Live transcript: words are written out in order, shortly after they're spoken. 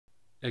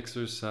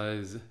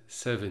Exercise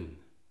 7.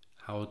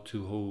 How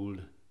to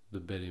hold the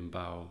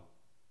Berimbau.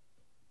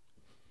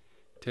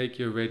 Take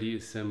your ready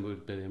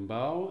assembled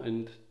Berimbau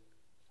and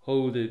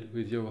hold it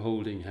with your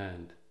holding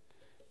hand,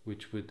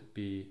 which would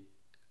be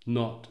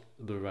not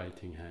the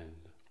writing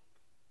hand.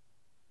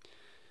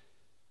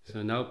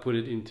 So now put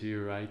it into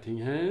your writing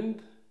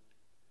hand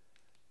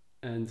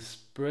and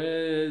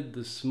spread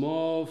the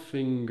small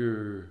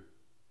finger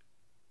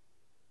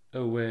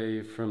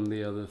away from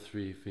the other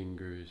three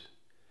fingers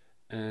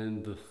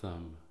and the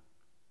thumb.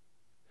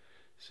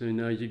 So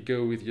now you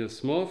go with your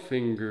small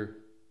finger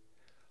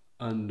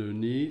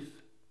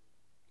underneath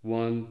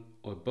one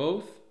or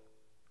both.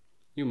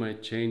 You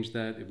might change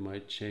that, it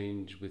might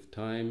change with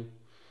time,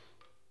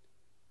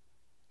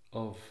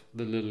 of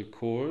the little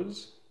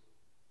chords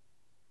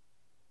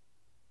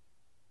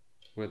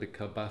where the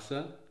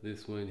cabasa,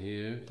 this one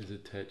here, is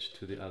attached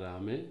to the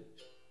arame,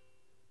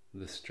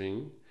 the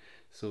string.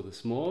 So the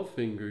small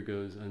finger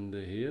goes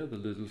under here, the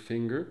little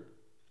finger.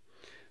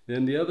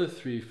 Then the other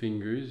three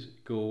fingers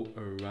go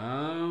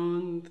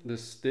around the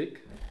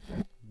stick,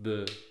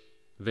 the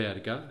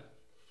verga,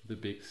 the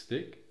big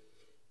stick.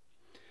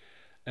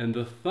 And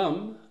the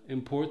thumb,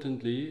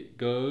 importantly,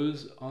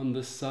 goes on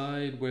the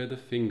side where the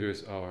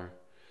fingers are.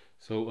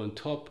 So on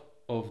top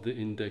of the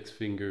index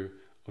finger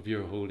of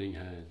your holding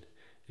hand.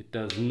 It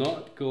does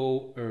not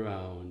go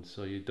around,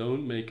 so you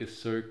don't make a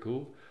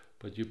circle,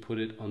 but you put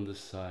it on the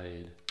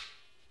side.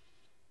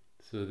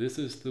 So this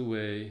is the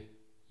way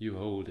you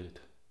hold it.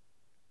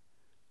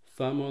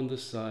 Thumb on the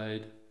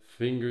side,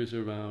 fingers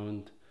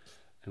around,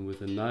 and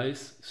with a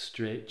nice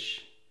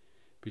stretch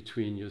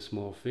between your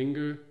small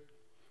finger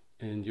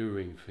and your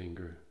ring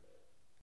finger.